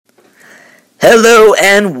Hello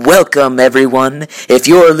and welcome, everyone. If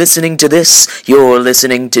you're listening to this, you're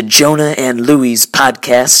listening to Jonah and Louie's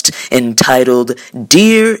podcast entitled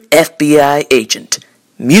Dear FBI Agent.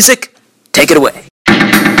 Music, take it away.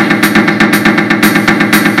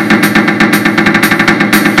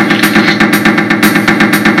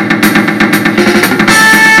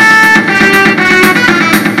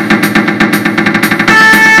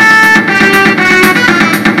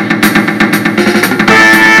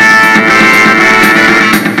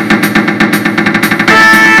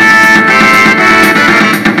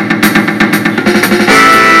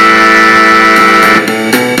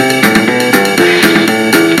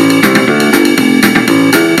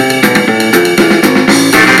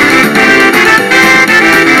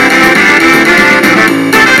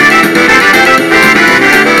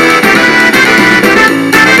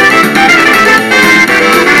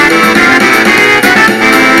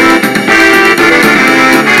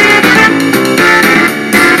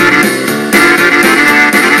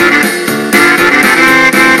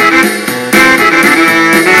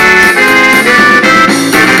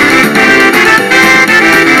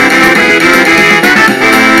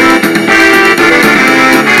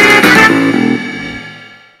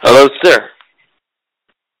 Hello, sir.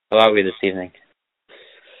 How are we this evening?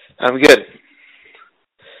 I'm good.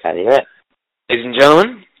 How do you hear? Ladies and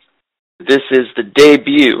gentlemen, this is the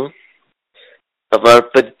debut of our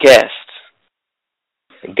podcast.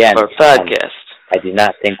 Again, our podcast. I do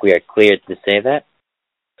not think we are cleared to say that.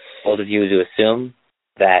 Bold of you to assume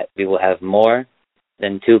that we will have more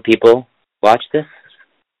than 2 people watch this.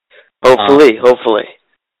 Hopefully.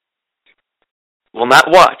 Well, not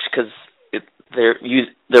watch, because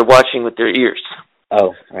they're watching with their ears.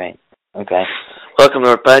 Oh, right. Okay. Welcome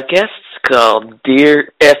to our podcast. It's called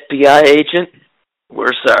Dear FBI Agent,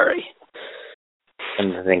 We're Sorry.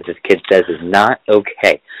 Some of the things this kid says is not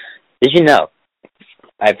okay. Did you know?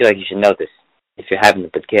 I feel like you should know this if you're having the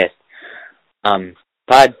podcast.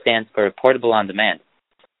 POD stands for Portable On Demand.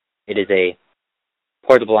 It is a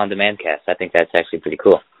portable on demand cast. I think that's actually pretty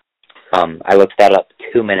cool. I looked that up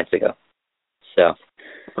 2 minutes ago. So,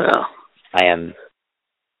 well, I am.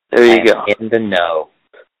 There you go. In the know.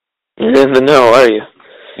 You're in the know, are you?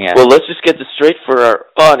 Yeah. Well, let's just get this straight for our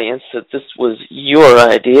audience that this was your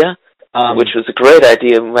idea, which was a great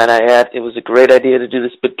idea. When it was a great idea to do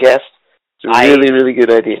this podcast. It's a really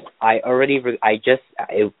good idea. I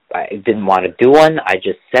didn't want to do one. I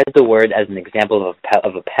just said the word as an example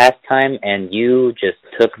of a pastime, and you just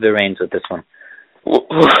took the reins with this one. What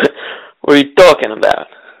are you talking about?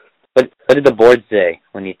 What did the board say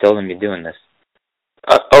when you told them you're doing this?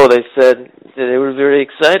 They said they were very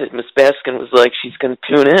excited. Miss Baskin was like, she's going to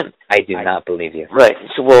tune in. I do not believe you. Right.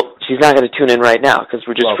 So, well, she's not going to tune in right now because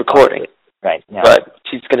we're just recording. Right. No. But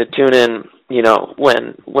she's going to tune in,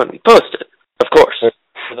 when we post it, of course.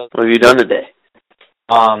 What have you done today?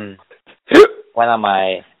 Went on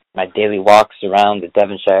my daily walks around the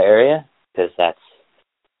Devonshire area because that's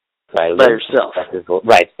where I live. By yourself.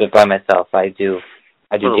 Right, but by myself. I do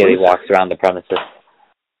daily walks around the premises.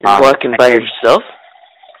 You're walking by yourself?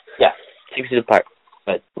 Yeah, 6 feet apart,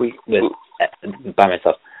 but by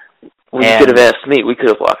myself. Well, you could have asked me. We could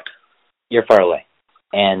have walked. You're far away.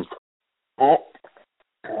 And I'm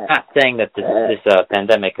not saying that this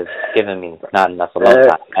pandemic has given me not enough alone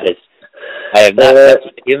time. That is, I have not touched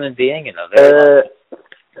a human being in a very long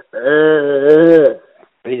time. What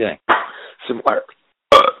are you doing? Some water.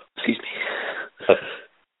 Excuse me.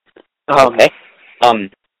 Okay.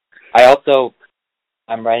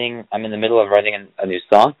 I'm in the middle of writing a new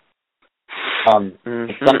song.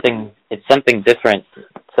 It's something different,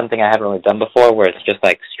 something I haven't really done before, where it's just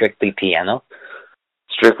like strictly piano.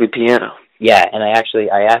 Strictly piano. Yeah, and I asked,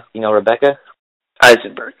 Rebecca?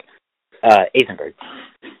 Eisenberg. Eisenberg.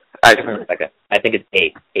 Rebecca. I think it's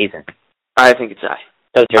Aisen. I think it's I.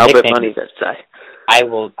 So it's your I'll nickname. bet money that's I.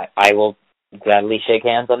 I will gladly shake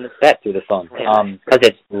hands on this bet through the phone. Because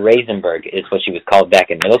it's Raisenberg is what she was called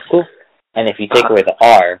back in middle school. And if you take away the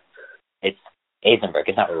R, it's Eisenberg.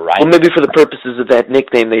 It's not right. Well, maybe for the purposes of that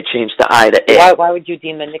nickname, they changed the I to A. Why would you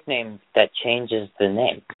deem a nickname that changes the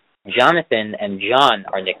name? Jonathan and John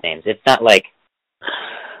are nicknames. It's not like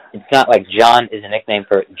John is a nickname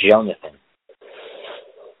for Jonathan.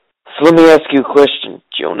 So let me ask you a question,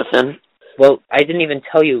 Jonathan. Well, I didn't even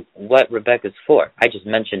tell you what Rebecca's for. I just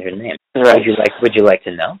mentioned her name. Right. Would you like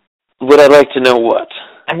to know? Would I like to know what?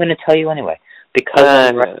 I'm going to tell you anyway. Because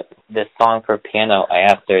I wrote this song for piano, I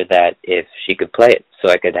asked her that if she could play it so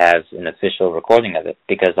I could have an official recording of it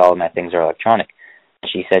because all of my things are electronic.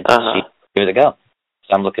 She said she'd give it a go.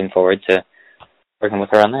 So I'm looking forward to working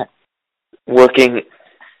with her on that. Working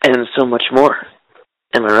and so much more.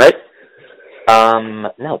 Am I right?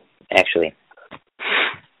 No, actually.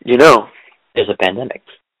 You know. There's a pandemic.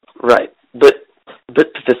 Right. But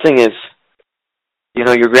the thing is, you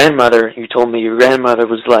know, your grandmother, you told me your grandmother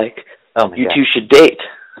was like, oh my you God. two should date.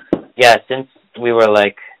 Yeah, since we were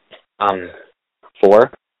like,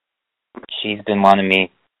 4, she's been wanting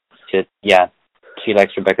me to, she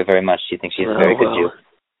likes Rebecca very much. She thinks she's a very good Jew.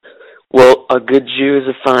 Well, a good Jew is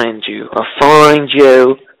a fine Jew. A fine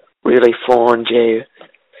Jew, really fine Jew.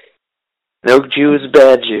 No Jew is a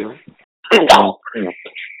bad Jew. No.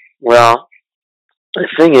 Well, the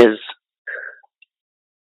thing is,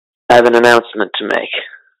 I have an announcement to make.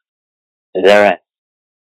 Is that right?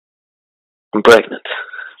 I'm pregnant.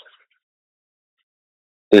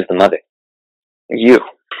 Who's the mother? You.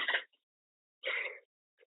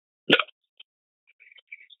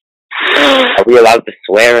 Are we allowed to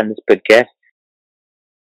swear in this podcast?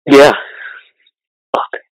 Yeah.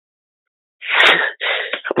 Fuck.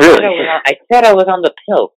 Really? I said I was on the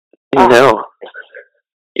pill. No.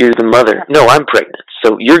 You're the mother. No, I'm pregnant,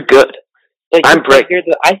 so you're good. But I'm pregnant.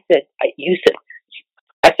 I said,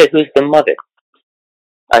 who's the mother?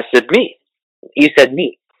 I said me. You said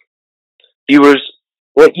me.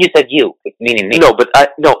 Well, you said you, meaning me. No, but I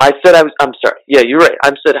said I was. I'm sorry. Yeah, you're right.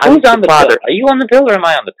 I'm Who's on the father. Pill? Are you on the pill or am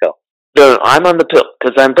I on the pill? No, I'm on the pill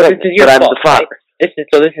because I'm pregnant. But I'm the father. Right?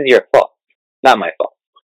 This is your fault, not my fault.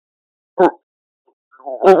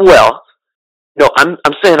 Well, no, I'm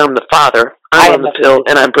saying I'm the father. I'm on the pill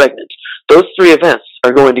and I'm pregnant. Those 3 events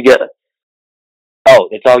are going together. Oh,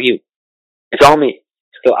 it's all you. It's all me.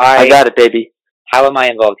 So I got it, baby. How am I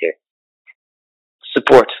involved here?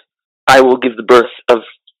 Support. I will give the birth of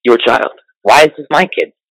your child. Why is this my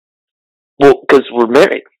kid? Well, because we're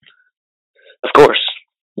married. Of course.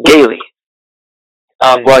 Gaily.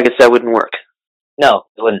 Well, I guess that wouldn't work. No,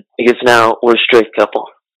 it wouldn't. Because now we're a straight couple.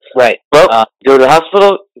 Right. Well, go to the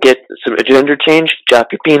hospital, get some gender change,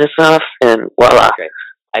 chop your penis off, and voila.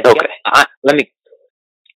 Okay.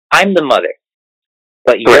 I'm the mother,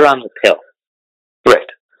 but you're on the pill.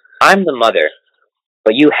 Correct. I'm the mother,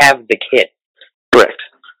 but you have the kid. Correct.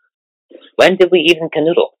 When did we even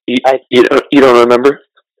canoodle? You don't remember?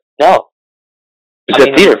 No. It's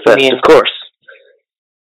at Theater Fest, of course.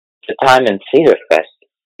 The time in Theater Fest?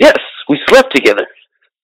 Yes, we slept together.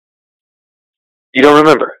 You don't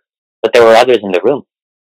remember? But there were others in the room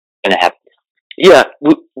when it happened. Yeah,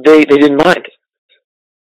 they didn't mind.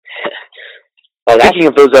 Speaking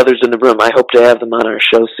of those others in the room, I hope to have them on our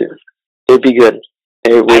show soon. It'd be good.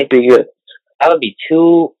 It would be good. That would be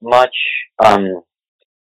too much,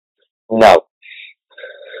 no.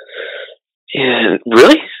 Yeah,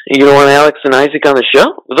 really? You don't want Alex and Isaac on the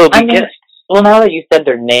show? They'll be guests. Well, now that you said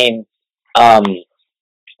their names,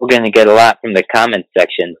 we're going to get a lot from the comment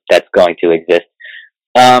section that's going to exist.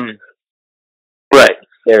 Right.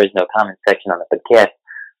 There is no comment section on the podcast.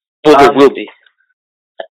 Well, there will be.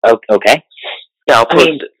 Okay. Yeah, I'll post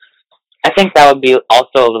it. I think that would be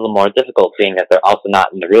also a little more difficult, being that they're also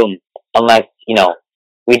not in the room, unless,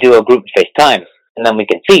 we do a group FaceTime, and then we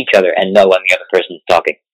can see each other and know when the other person is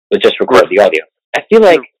talking. We'll just record the audio. I feel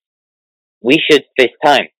like we should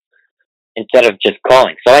FaceTime instead of just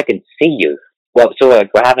calling, so I can see you. Well, so we're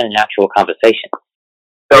having an actual conversation.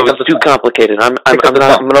 No, it's too complicated. I'm going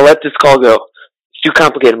to let this call go. It's too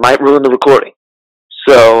complicated. It might ruin the recording.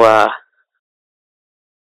 So,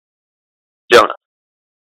 Jonah,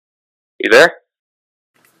 you there?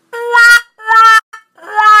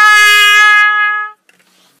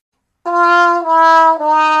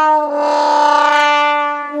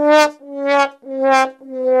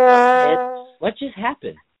 What just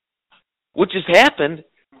happened? What just happened?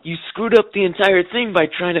 You screwed up the entire thing by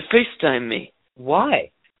trying to FaceTime me.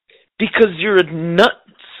 Why? Because you're a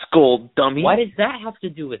nut-skull dummy. Why does that have to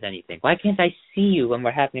do with anything? Why can't I see you when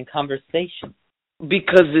we're having a conversation?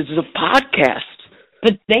 Because it's a podcast.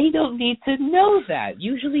 But they don't need to know that.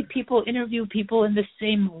 Usually people interview people in the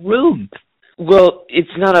same room. Well,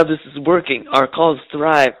 it's not how this is working. Our calls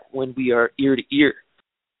thrive when we are ear to ear.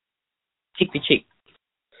 Cheek to cheek.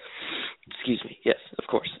 Excuse me. Yes, of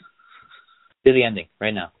course. Do the ending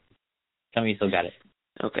right now. Tell me you still got it.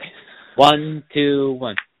 Okay. 1, 2,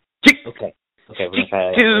 1. Cheek. Okay. Okay, we're gonna try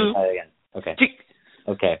it again. Okay. Cheek.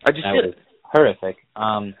 Okay. I just did it. Horrific.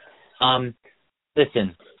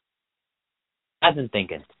 Listen. I've been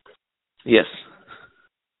thinking. Yes.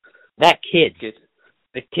 That kid.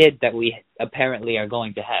 The kid that we apparently are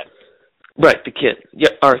going to have. Right, the kid. Yeah,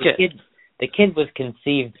 our kid. The kid was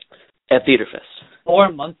conceived at Theater Fest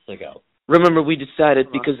 4 months ago. Remember, we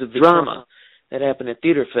decided because of the drama that happened at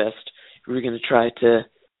Theater Fest, we were going to try to,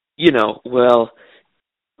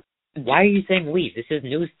 Why are you saying leave? This is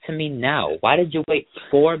news to me now. Why did you wait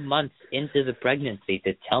 4 months into the pregnancy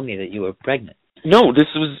to tell me that you were pregnant? No,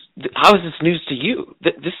 how is this news to you?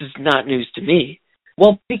 This is not news to me.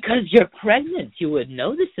 Well, because you're pregnant, you would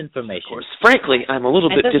know this information. Of course. Frankly, I'm a little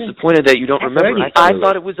bit disappointed that you don't remember. I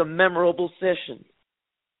thought it was a memorable session.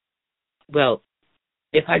 Well,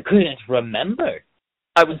 if I couldn't remember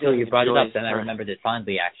until you brought it up, then I remembered it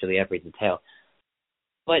fondly, actually, every detail.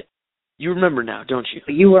 But you remember now, don't you?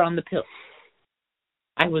 You were on the pill.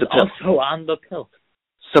 I was also on the pill.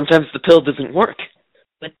 Sometimes the pill doesn't work.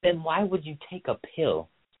 But then why would you take a pill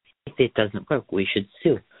if it doesn't work? We should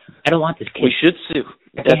sue. I don't want this kid. We should sue.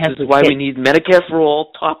 That's why we need Medicare for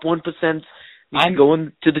all, top 1%. I'm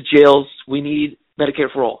going to the jails. We need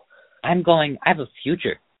Medicare for all. I have a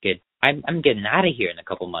future, kid. I'm getting out of here in a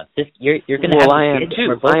couple months. You're going to have a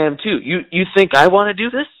kid. I am too. You think I want to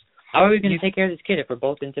do this? How are we going to take care of this kid if we're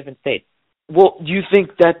both in different states? Well, do you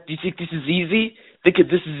think this is easy? Think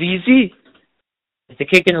this is easy? Is the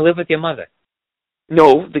kid going to live with your mother?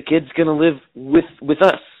 No, the kid's going to live with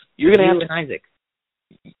us. You're going to have and Isaac.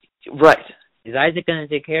 Right. Is Isaac going to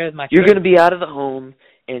take care of my kid? You're going to be out of the home,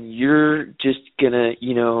 and you're just going to,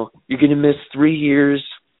 you're going to miss 3 years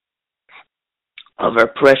of our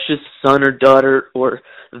precious son or daughter or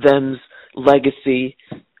them's legacy,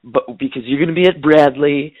 but because you're going to be at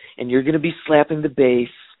Bradley, and you're going to be slapping the bass,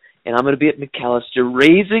 and I'm going to be at McAllister,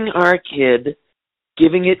 raising our kid,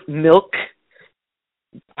 giving it milk.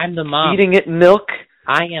 I'm the mom. Feeding it milk.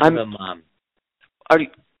 I am the mom.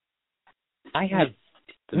 I have...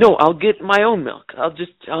 No, I'll get my own milk.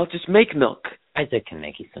 I'll just make milk. Isaac can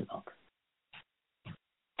make you some milk.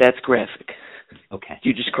 That's graphic. Okay.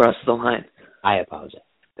 You just crossed the line. I apologize.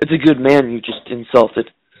 It's a good man you just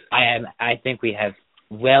insulted. I think we have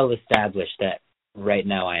well established that right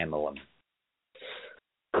now I am a woman.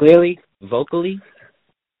 Clearly, vocally,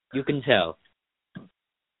 you can tell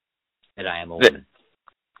that I am a woman.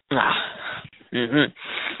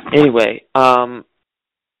 Anyway,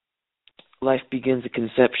 life begins at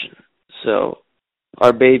conception. So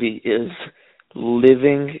our baby is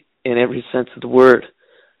living in every sense of the word.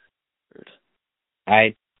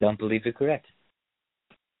 I don't believe you're correct.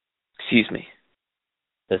 Excuse me.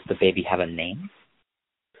 Does the baby have a name?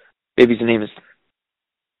 Baby's name is...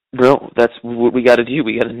 No, that's what we got to do.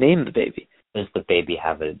 We got to name the baby. Does the baby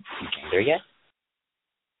have a gender yet?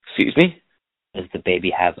 Excuse me? Does the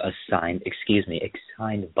baby have assigned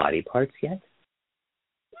body parts yet?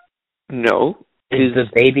 No. Is the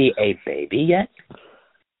baby a baby yet?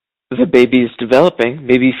 The baby is developing.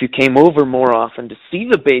 Maybe if you came over more often to see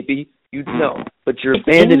the baby, you'd know. But you're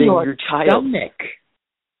abandoning your child. Stomach.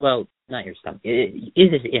 Well, not your stomach. It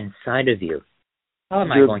is inside of you. How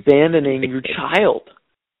am I going to... You're abandoning your child.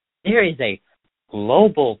 There is a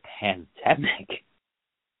global pandemic.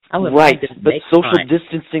 Right, but social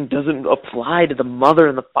distancing doesn't apply to the mother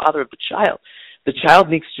and the father of the child. The child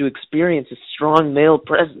needs to experience a strong male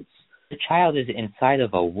presence. The child is inside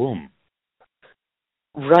of a womb.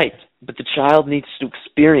 Right, but the child needs to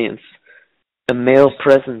experience a male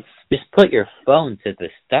presence. Just put your phone to the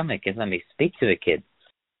stomach and let me speak to the kid.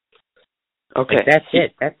 Okay. Like, that's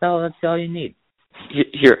it. That's all you need.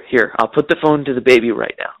 Here. I'll put the phone to the baby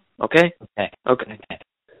right now. Okay? Okay.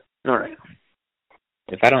 All right.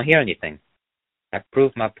 If I don't hear anything, I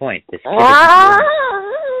prove my point. This kid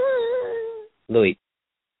Louie,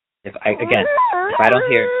 if I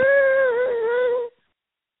don't hear,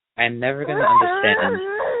 I'm never going to understand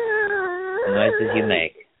the noises you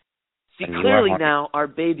make. See, clearly now our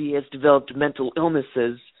baby has developed mental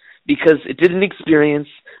illnesses because it didn't experience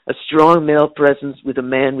a strong male presence with a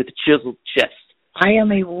man with a chiseled chest. I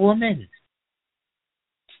am a woman.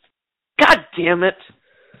 God damn it.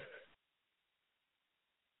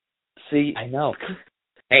 See, I know.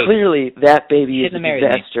 Clearly that baby is a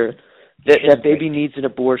disaster. That baby needs an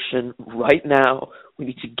abortion right now. We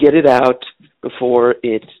need to get it out before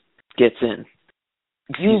it gets in.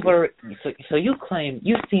 So you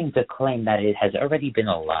seem to claim that it has already been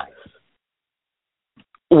alive.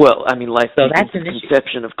 Well, I mean, life begins at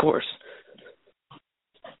conception, of course.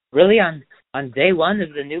 Really, on day one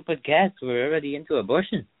of the new podcast, we're already into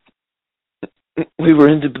abortion. We were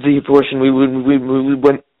into the abortion. We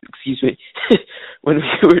went. Excuse me. When we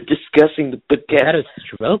were discussing the podcast. Is that a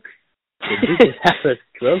stroke? Did you just have a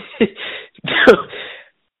stroke? No,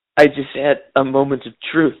 I just had a moment of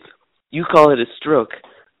truth. You call it a stroke.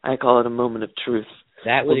 I call it a moment of truth.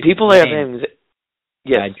 That would people have having.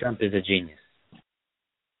 Yes. Trump is a genius.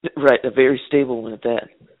 Right, a very stable one at that.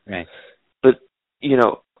 Right. But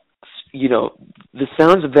the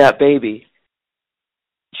sounds of that baby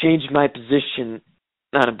changed my position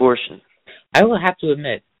on abortion. I will have to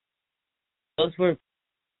admit, Those were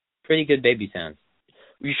pretty good baby sounds.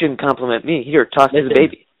 You shouldn't compliment me. Here, talk to the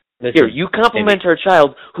baby. Listen, Here, you compliment our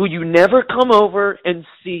child who you never come over and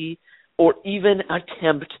see or even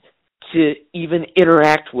attempt to even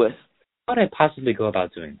interact with. How would I possibly go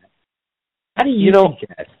about doing that? How do you think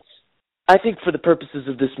that? I think for the purposes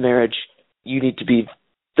of this marriage, you need to be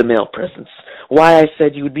the male presence. Why I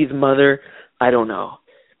said you would be the mother, I don't know.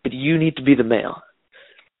 But you need to be the male.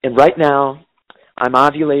 And right now, I'm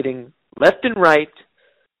ovulating left and right.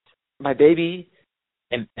 My baby...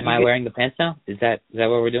 Am I wearing the pants now? Is that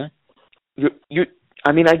what we're doing?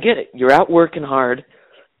 I mean, I get it. You're out working hard,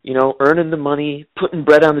 earning the money, putting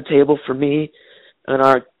bread on the table for me and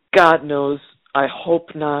our, God knows, I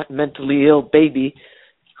hope not mentally ill baby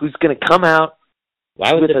who's going to come out.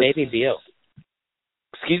 Why would the baby be ill?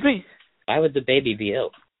 Excuse me? Why would the baby be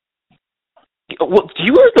ill? Well, do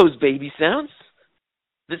you hear those baby sounds?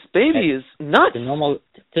 This baby is nuts.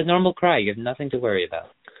 It's a normal cry. You have nothing to worry about.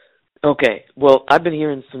 Okay. Well, I've been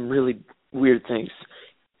hearing some really weird things.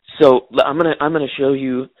 So I'm gonna show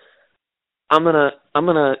you. I'm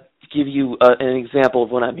gonna give you an example of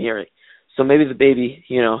what I'm hearing. So maybe the baby,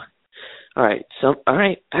 All right. All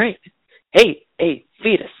right. Hey,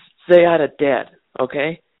 fetus, say hi to Dad.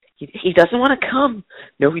 Okay. He doesn't want to come.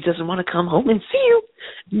 No, he doesn't want to come home and see you.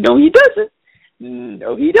 No, he doesn't.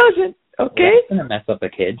 No, he doesn't. Okay. Well, that's gonna mess up a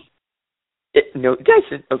kid. No, he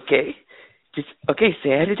doesn't. Okay. Just say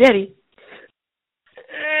hi to Daddy.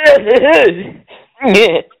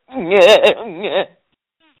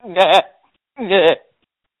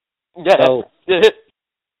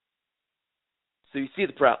 So you see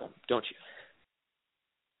the problem, don't you?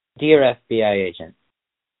 Dear FBI agent,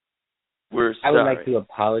 we're sorry. I would like to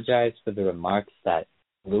apologize for the remarks that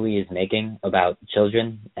Louie is making about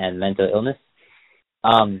children and mental illness.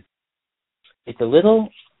 It's a little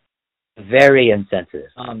very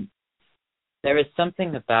insensitive. There is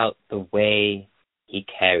something about the way he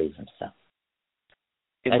carries himself.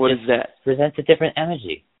 And what is that? Presents a different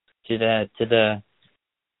energy to the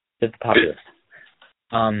populace.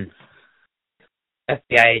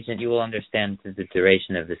 FBI agent, you will understand through the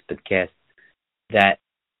duration of this podcast that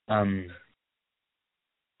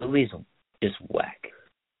Louie's just whack.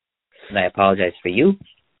 And I apologize for you.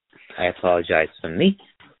 I apologize for me.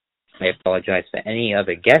 I apologize for any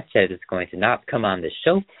other guest that is going to not come on this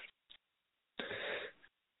show.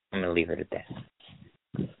 I'm going to leave it at that.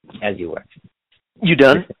 As you were. You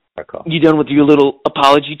done? You done with your little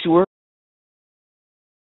apology tour?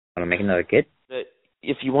 Want to make another kid?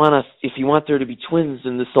 If you want there to be twins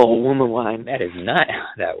in this old woman line. That is not how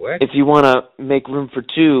that works. If you want to make room for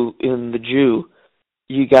two in the Jew,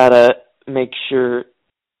 you got to make sure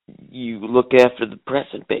you look after the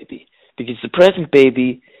present baby. Because the present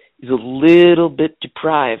baby is a little bit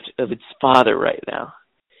deprived of its father right now.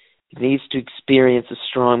 It needs to experience a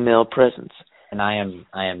strong male presence. And I am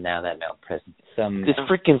now that male presence. This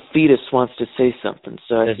freaking fetus wants to say something,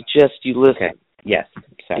 so I suggest you listen. Okay. Yes.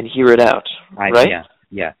 Sorry. And hear it out. Right?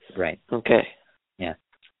 Yeah. Right. Okay. Yeah.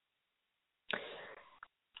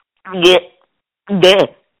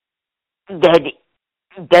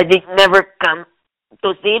 Daddy never come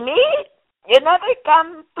to see me. You never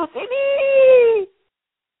come to see me.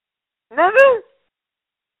 Never.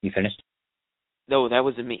 You finished? No, that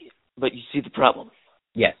wasn't me. But you see the problem.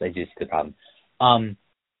 Yes, I do see the problem.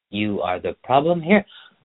 You are the problem here.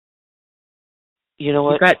 You know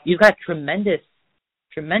what? You've got tremendous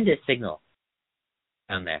signal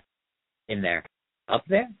down there, in there, up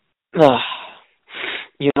there. That's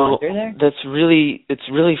really, it's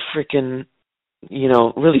really freaking,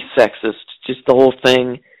 really sexist. Just the whole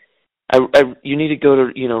thing. You need to go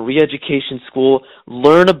to, re-education school,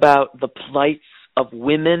 learn about the plights of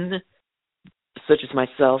women, such as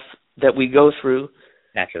myself, that we go through.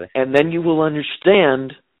 Naturally. And then you will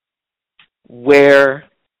understand where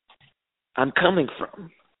I'm coming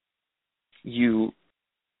from. You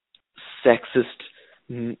sexist,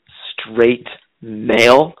 straight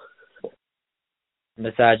male.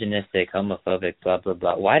 Misogynistic, homophobic, blah, blah,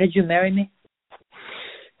 blah. Why did you marry me?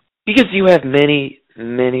 Because you have many,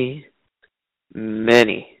 many,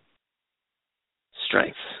 many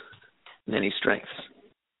strengths. Many strengths.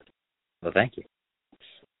 Well, thank you.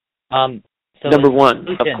 So number one,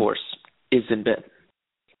 of course, is in bed.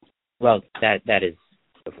 Well, that is,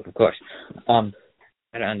 of course. I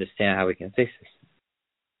don't understand how we can fix this.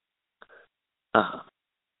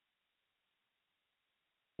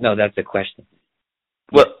 No, that's a question.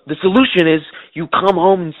 Well, the solution is you come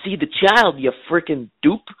home and see the child, you frickin'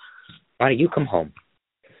 dupe. Why do you come home?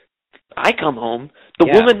 I come home. The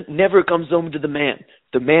woman never comes home to the man.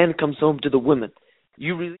 The man comes home to the woman.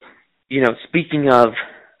 You really... speaking of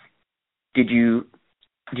Did you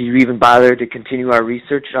even bother to continue our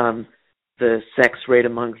research on the sex rate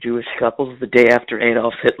among Jewish couples the day after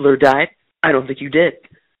Adolf Hitler died? I don't think you did.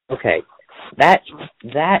 Okay, that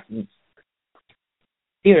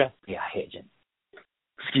dear FBI agent.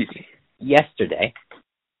 Excuse me. Yesterday,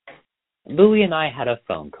 Louie and I had a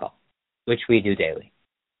phone call, which we do daily,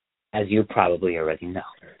 as you probably already know.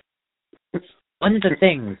 One of the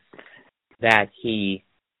things that he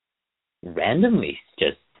randomly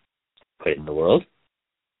just put in the world,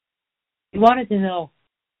 he wanted to know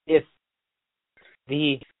if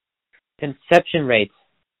the conception rate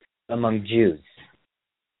among Jews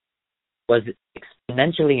was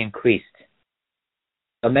exponentially increased.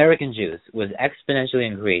 American Jews was exponentially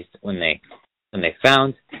increased when they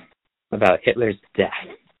found about Hitler's death,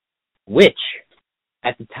 which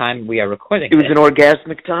at the time we are recording it was an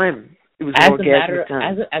orgasmic time. It was an orgasmic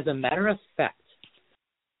time. As a matter of fact,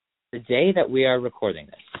 the day that we are recording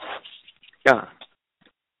this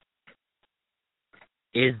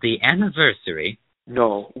is the anniversary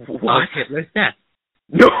of Hitler's death.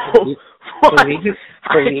 No, what? I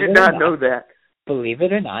did not know that. Believe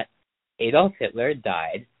it or not, Adolf Hitler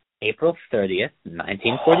died April 30th,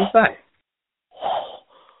 1945.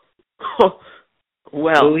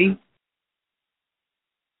 Well, Louie,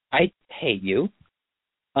 I hate you.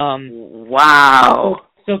 Wow.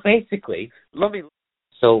 So basically,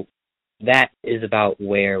 So that is about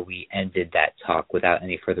where we ended that talk without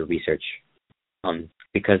any further research.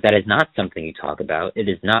 Because that is not something you talk about. It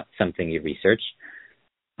is not something you research.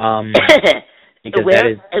 Because that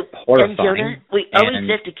is horrifying. Jonah, we always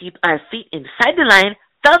have to keep our feet inside the line,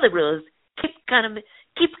 follow the rules, keep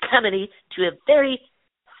comedy to a very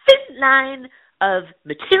thin line of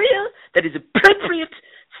material that is appropriate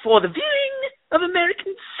for the viewing of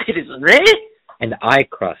American citizenry. And I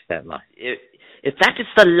crossed that line. If that is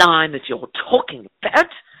the line that you're talking about,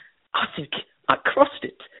 I think I crossed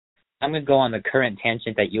it. I'm going to go on the current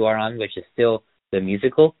tangent that you are on, which is still the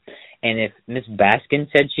musical. And if Miss Baskin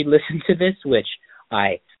said she'd listen to this, which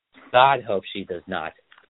I God hope she does not,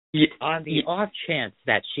 on the off chance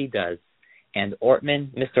that she does, and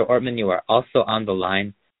Mr. Ortman, you are also on the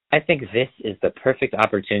line, I think this is the perfect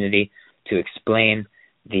opportunity to explain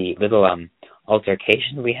the little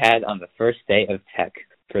altercation we had on the first day of tech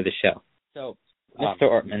for the show. So, Mr.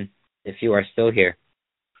 Ortman, if you are still here,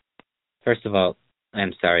 first of all,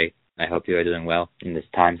 I'm sorry. I hope you are doing well in this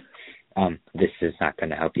time. This is not going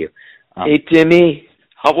to help you. Hey, Timmy.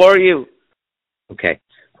 How are you? Okay.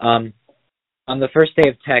 On the first day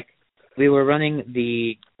of tech, we were running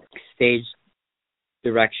the stage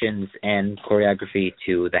directions and choreography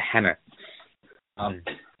to the Hammer.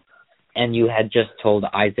 And you had just told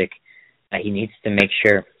Isaac that he needs to make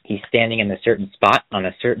sure he's standing in a certain spot on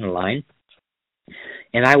a certain line.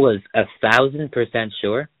 And I was 1,000%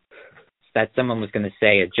 sure that someone was going to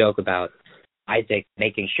say a joke about Isaac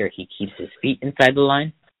making sure he keeps his feet inside the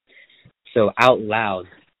line. So out loud,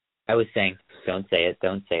 I was saying, don't say it,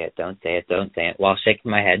 don't say it, don't say it, don't say it, while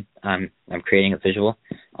shaking my head. I'm creating a visual.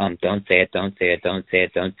 Don't say it, don't say it, don't say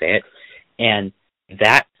it, don't say it. And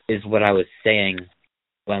that is what I was saying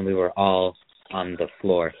when we were all on the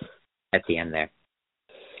floor at the end there.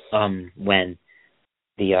 When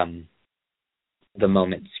the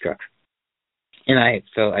moment struck. And I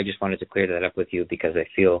just wanted to clear that up with you because I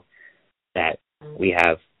feel that we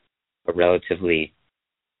have a relatively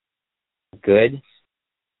good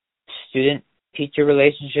student-teacher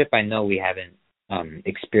relationship. I know we haven't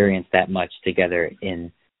experienced that much together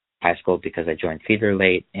in high school because I joined theater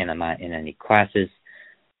late and I'm not in any classes.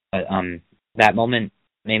 But that moment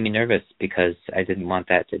made me nervous because I didn't want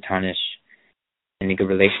that to tarnish any good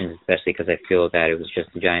relations, especially because I feel that it was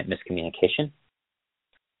just a giant miscommunication.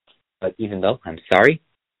 But even though I'm sorry,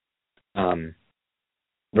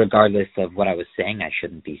 regardless of what I was saying, I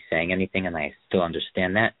shouldn't be saying anything, and I still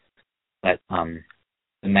understand that. But the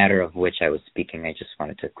matter of which I was speaking, I just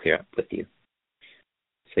wanted to clear up with you,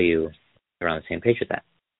 so you are on the same page with that.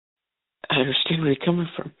 I understand where you're coming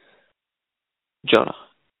from, Jonah,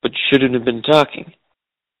 but you shouldn't have been talking.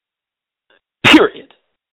 Period.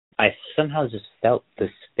 I somehow just felt the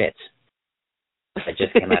spit that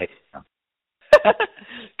just came out of your mouth.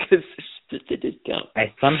 Because it did count.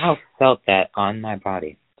 I somehow felt that on my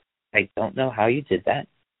body. I don't know how you did that.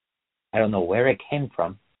 I don't know where it came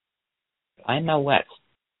from. I'm now wet.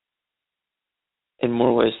 In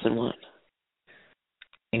more ways than one.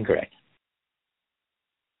 Incorrect.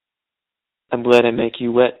 I'm glad I make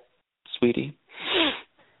you wet, sweetie.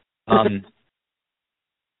 And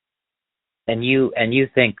you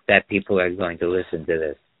think that people are going to listen to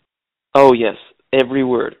this? Oh yes, every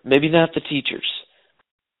word. Maybe not the teachers.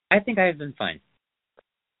 I think I've been fine.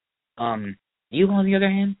 You, on the other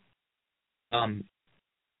hand,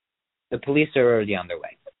 the police are already on their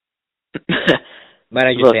way. But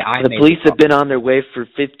I just Look, say I the made police the have been on their way for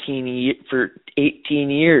 18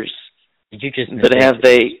 years. Did you just? But have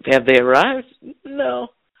they arrived? No.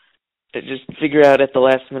 They just figure out at the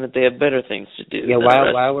last minute they have better things to do. Yeah,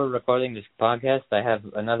 while we're recording this podcast, I have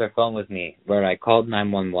another phone with me where I called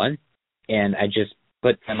 911 and I just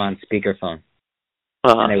put them on speakerphone.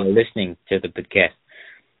 And they were listening to the podcast.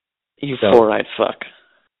 You four-eyed fuck.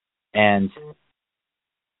 And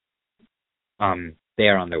they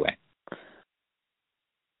are on their way.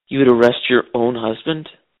 You would arrest your own husband?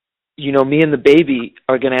 You know, me and the baby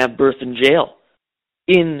are going to have birth in jail.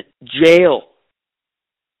 In jail.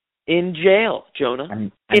 In jail, Jonah.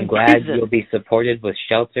 I'm glad you'll be supported with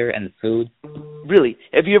shelter and food. Really?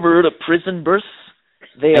 Have you ever heard of prison births?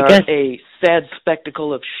 They are a sad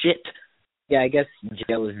spectacle of shit. Yeah, I guess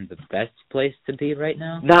jail isn't the best place to be right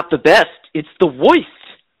now. Not the best. It's the worst.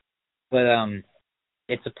 But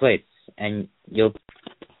it's a place, and you'll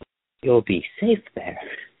be safe there.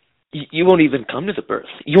 You won't even come to the birth.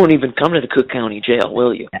 You won't even come to the Cook County Jail,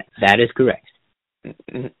 will you? That is correct.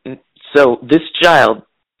 So this child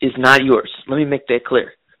is not yours. Let me make that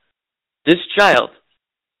clear. This child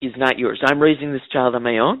is not yours. I'm raising this child on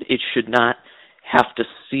my own. It should not have to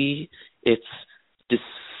see its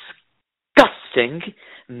disgusting,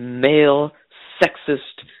 male,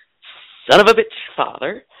 sexist, son of a bitch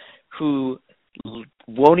father who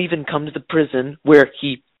won't even come to the prison where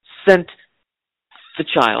he sent the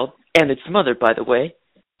child and its mother, by the way,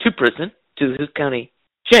 to prison, to the Cook County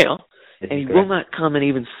Jail, and he will not come and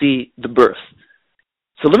even see the birth.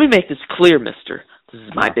 So let me make this clear, mister. This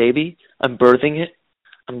is my baby. I'm birthing it.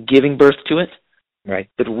 I'm giving birth to it. Right.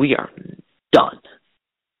 But we are done.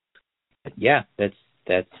 Yeah, that's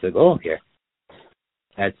the goal here.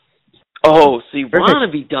 So you want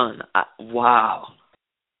to be done. Wow.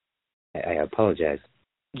 I apologize.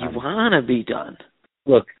 You want to be done.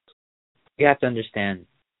 Look, you have to understand,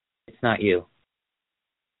 it's not you.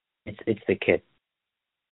 It's the kid.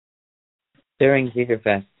 During Theater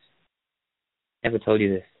Fest, never told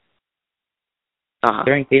you this.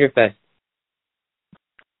 During Theater Fest,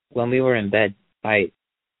 when we were in bed, I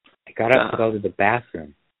got up to go to the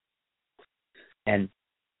bathroom, and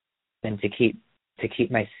to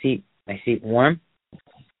keep my seat warm,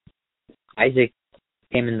 Isaac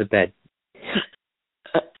came in the bed.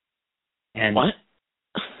 And what?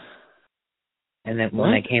 And then when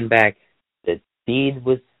I came back, the deed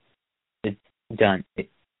was done.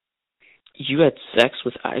 You had sex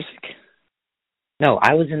with Isaac? No,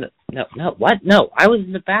 I was in the... No, what? No, I was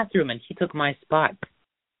in the bathroom and he took my spot.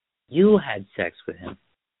 You had sex with him.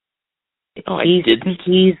 No, I didn't.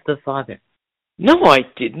 He's the father. No, I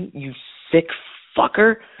didn't, you sick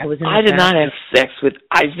fucker. I did not have sex with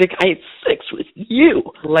Isaac. I had sex with you.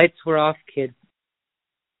 The lights were off, kid.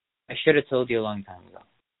 I should have told you a long time ago.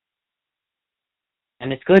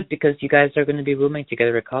 And it's good because you guys are going to be rooming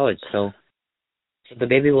together at college, so the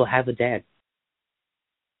baby will have a dad.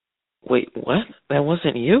 Wait, what? That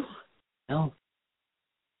wasn't you? No.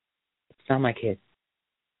 It's not my kid.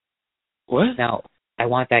 What? Now, I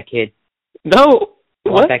want that kid. No. I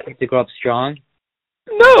want that kid to grow up strong.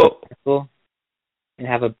 No. And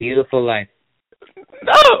have a beautiful life.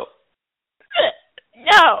 No.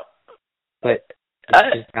 No. But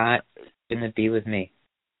it's just not going to be with me.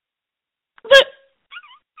 But...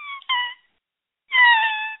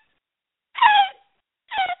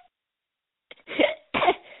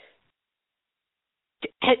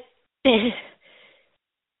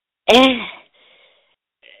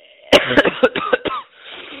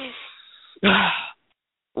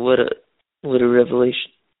 What a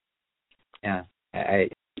revelation. Yeah, I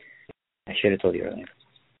should have told you earlier.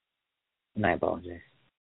 And I apologize.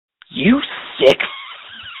 You sick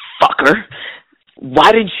fucker.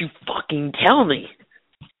 Why didn't you fucking tell me?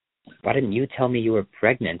 Why didn't you tell me you were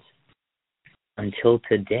pregnant until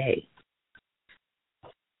today?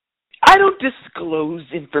 I don't disclose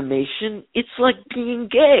information. It's like being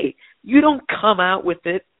gay. You don't come out with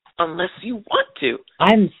it unless you want to.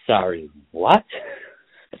 I'm sorry, what?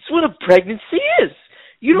 That's what a pregnancy is.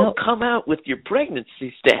 You don't come out with your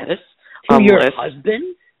pregnancy status to unless... your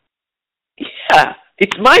husband? Yeah,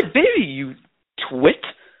 it's my baby, you twit.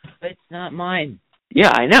 But it's not mine.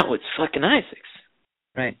 Yeah, I know. It's fucking Isaac's.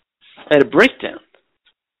 Right. I had a breakdown.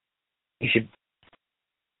 You should...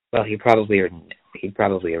 Well, he probably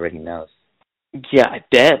already knows. Yeah, I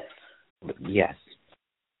bet. Yes.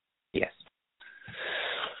 Yes.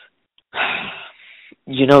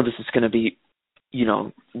 You know this is going to be,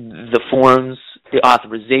 the forms, the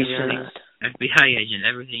authorizations. FBI agent,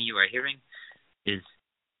 everything you are hearing is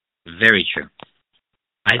Very true.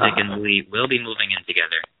 Isaac and Louie will be moving in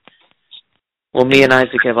together. Well, me and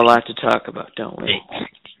Isaac have a lot to talk about, don't we?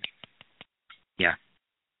 Yeah.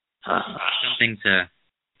 Something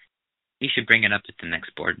you should bring it up at the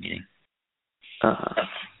next board meeting.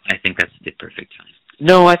 I think that's the perfect time.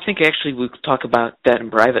 No, I think actually we could talk about that in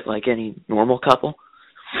private like any normal couple.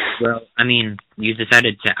 Well, I mean, you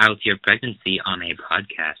decided to out your pregnancy on a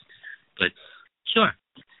podcast, but sure.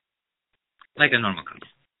 Like a normal couple.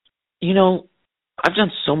 You know, I've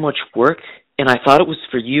done so much work, and I thought it was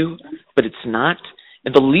for you, but it's not.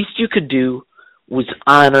 And the least you could do was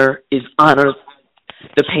honor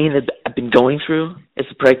the pain that I've been going through as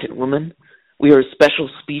a pregnant woman. We are a special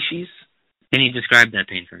species. Can you describe that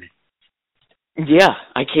pain for me? Yeah,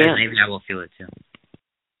 I can. Maybe I will feel it too.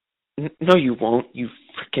 No, you won't, you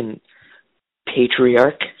freaking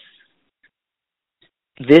patriarch.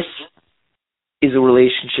 This is a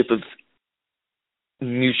relationship of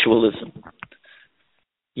mutualism.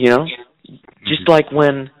 You know? Just like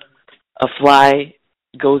when a fly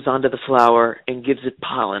goes onto the flower and gives it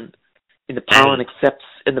pollen, and the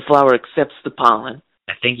flower accepts the pollen.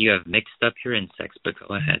 I think you have mixed up your insects, but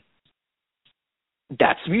go ahead.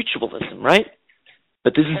 That's mutualism, right?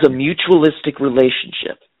 But this is a mutualistic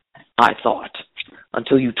relationship, I thought,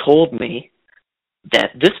 until you told me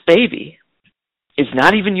that this baby is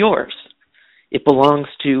not even yours. It belongs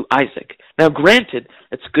to Isaac. Now, granted,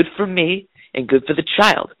 it's good for me and good for the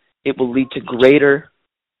child. It will lead to greater...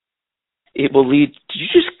 Did you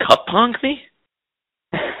just cup punk me?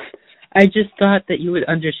 I just thought that you would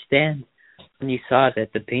understand when you saw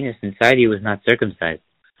that the penis inside you was not circumcised.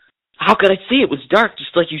 How could I see? It was dark,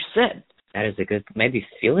 just like you said. That is a good... Maybe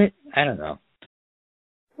feel it? I don't know.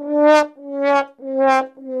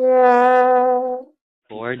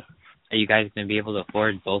 Afford? Are you guys going to be able to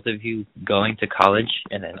afford both of you going to college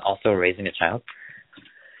and then also raising a child?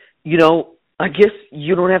 You know, I guess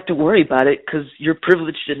you don't have to worry about it because you're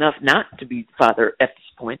privileged enough not to be father at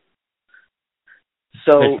this point.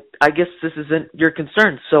 So I guess this isn't your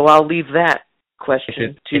concern. So I'll leave that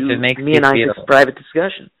question to me and Isaac's private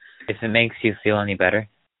discussion. If it makes you feel any better,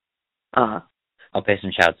 I'll pay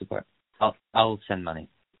some child support. I'll send money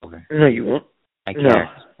over. No, you won't. I care.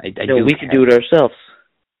 No, we can do it ourselves.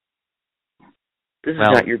 This is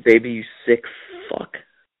not your baby, you sick fuck.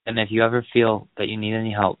 And if you ever feel that you need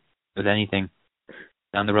any help with anything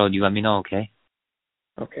down the road, you let me know, okay?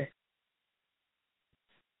 Okay.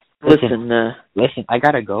 Listen, I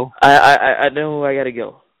gotta go. I know I gotta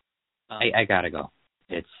go. I gotta go.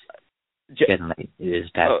 It's getting late. It is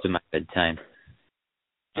past my bedtime.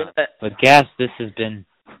 But guys, this has been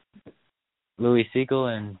Louie Siegel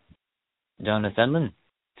and Jonah Sendlin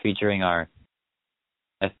featuring our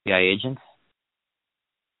FBI agents.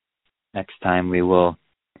 Next time we will...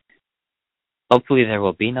 Hopefully there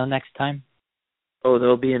will be no next time. Oh,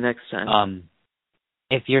 there'll be a next time.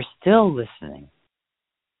 If you're still listening,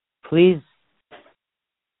 please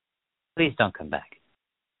don't come back.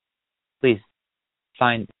 Please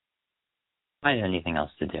find anything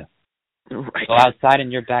else to do. Right. Go outside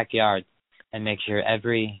in your backyard and make sure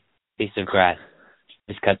every piece of grass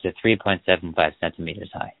is cut to 3.75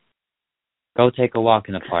 centimeters high. Go take a walk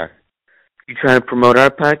in the park. You trying to promote our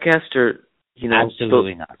podcast, or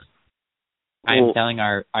Absolutely not. I am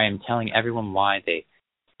telling everyone why they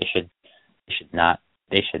should not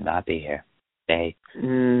be here.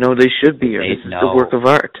 No, they should be here. This is a work of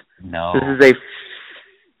art. No. This is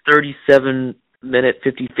a 37-minute,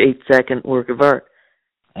 58-second work of art.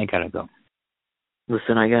 I gotta go.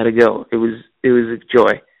 Listen, I gotta go. It was a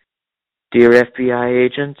joy. Dear FBI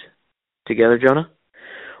agent, together, Jonah,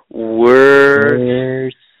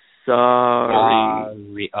 we're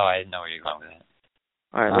sorry. Oh, I know where you're going with it.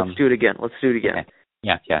 All right, let's do it again. Okay.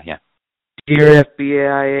 Yeah. Dear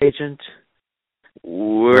FBI agent,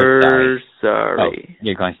 we're sorry. Oh,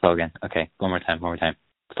 you're going slow again. Okay, one more time.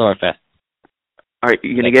 Slow or fast. All right,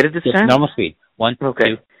 you gonna get it this time? Normal speed. 1,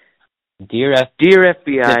 2. Dear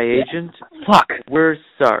FBI agent. Fuck. We're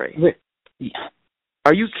sorry.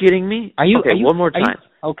 Are you kidding me? One more time.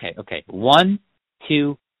 Okay. 1,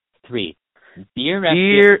 2, 3.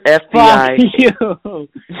 Dear FBI. Fuck you.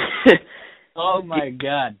 Oh my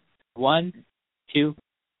God. 1, 2.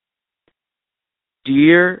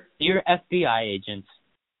 Dear FBI agents.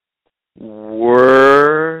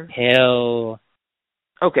 We're... Hell.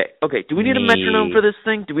 Okay. Do we need a metronome for this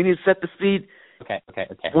thing? Do we need to set the speed? Okay.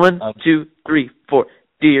 1, 2, 3, 4.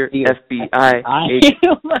 Dear FBI agent.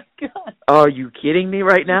 Oh my God. Are you kidding me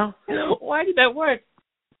right now? Why did that work?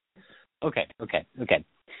 Okay.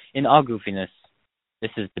 In all goofiness,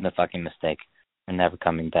 this has been a fucking mistake. We're never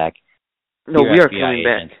coming back. No, Dear we are FBI coming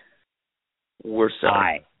agent. back. We're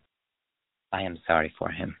sorry. I am sorry for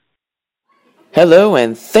him. Hello,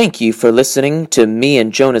 and thank you for listening to me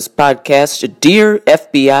and Jonah's podcast, Dear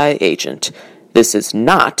FBI Agent. This is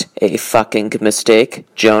not a fucking mistake,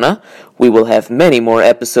 Jonah. We will have many more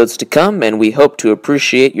episodes to come, and we hope to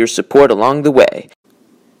appreciate your support along the way.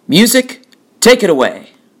 Music, take it away.